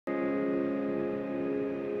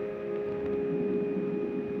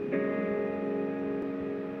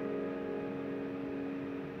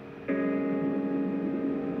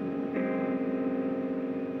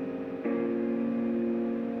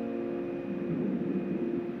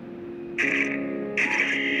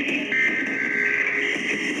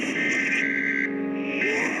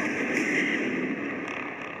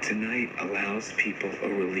Tonight allows people a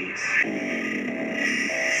release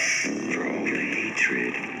for all the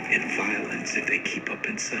hatred and violence that they keep up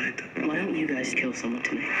inside them. Why don't you guys kill someone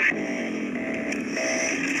tonight?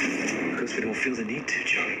 Because we don't feel the need to,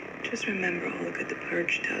 Joey. Just remember all the good the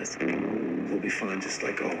Purge does. We'll be fine just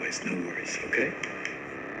like always. No worries, okay?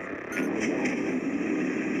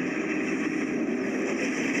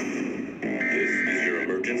 This is your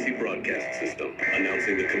emergency broadcast system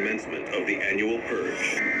announcing the commencement of the annual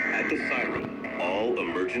Purge. At the siren, all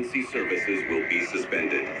emergency services will be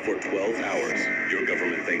suspended for 12 hours. Your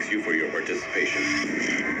government thanks you for your participation.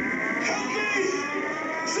 Help me!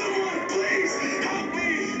 Someone, please, help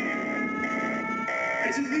me! I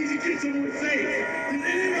just need to get someone safe. Does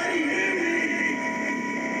anybody hear me?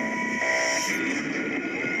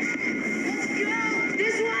 Let's go!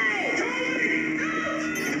 This way!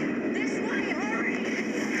 This way, hurry!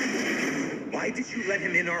 Why did you let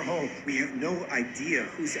him in our home? We have no idea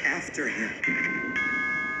who's after him.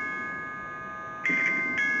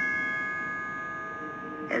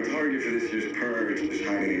 Our target for this year's Purge is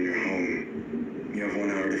hiding in your home. You have 1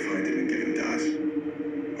 hour to find him and give him to us,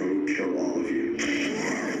 or we'll kill all of you.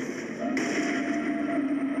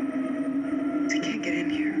 They can't get in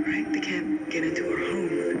here, right? They can't get into our home.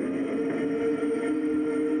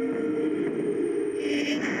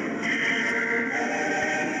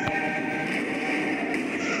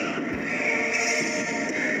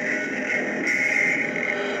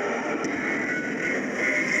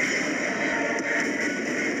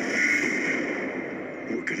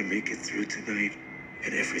 We're gonna make it through tonight,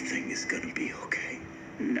 and everything is gonna be okay.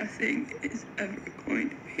 Nothing is ever going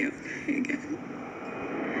to be okay again.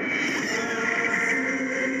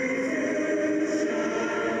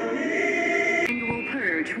 Annual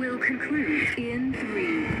Purge will conclude in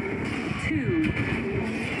 3, 2,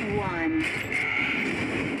 1.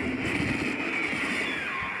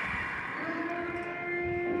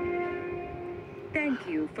 Thank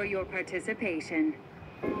you for your participation.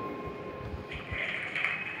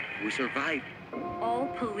 We survived. All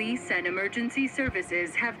police and emergency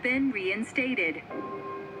services have been reinstated.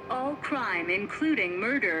 All crime, including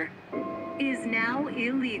murder, is now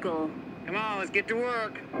illegal. Come on, let's get to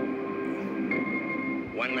work.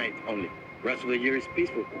 One night only. Rest of the year is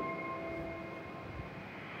peaceful.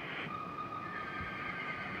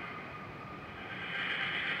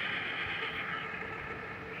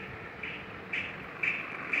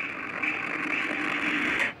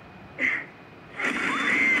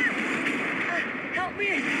 Help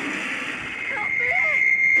me! Help me!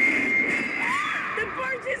 The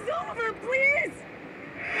Purge is over, please!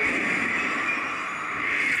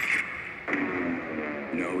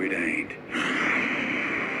 No, it ain't.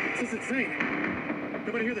 This is insane.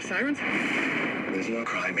 Nobody hear the sirens? There's no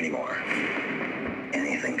crime anymore.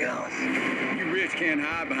 Anything goes. You rich can't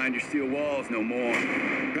hide behind your steel walls no more.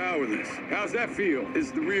 Powerless. How's that feel? This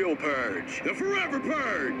is the real Purge. The forever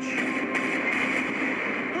Purge!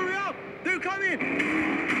 Hurry up! They're coming!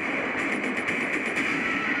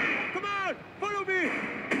 Come on! Follow me!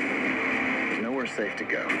 There's nowhere safe to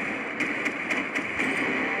go.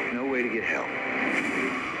 No way to get help.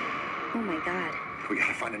 Oh my God. We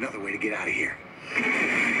gotta find another way to get out of here.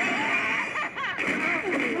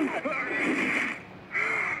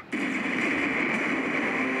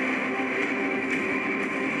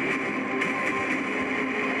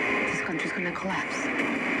 This country's gonna collapse.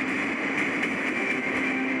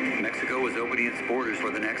 Mexico is opening its borders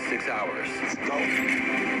for the next 6 hours. Let's go.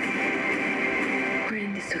 We're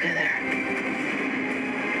in this together.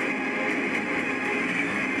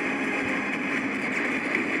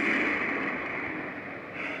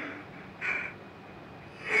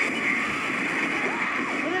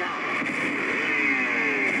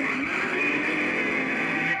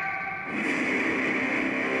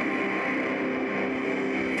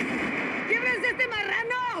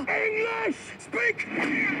 English! Speak!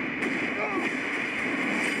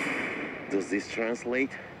 Does this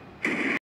translate?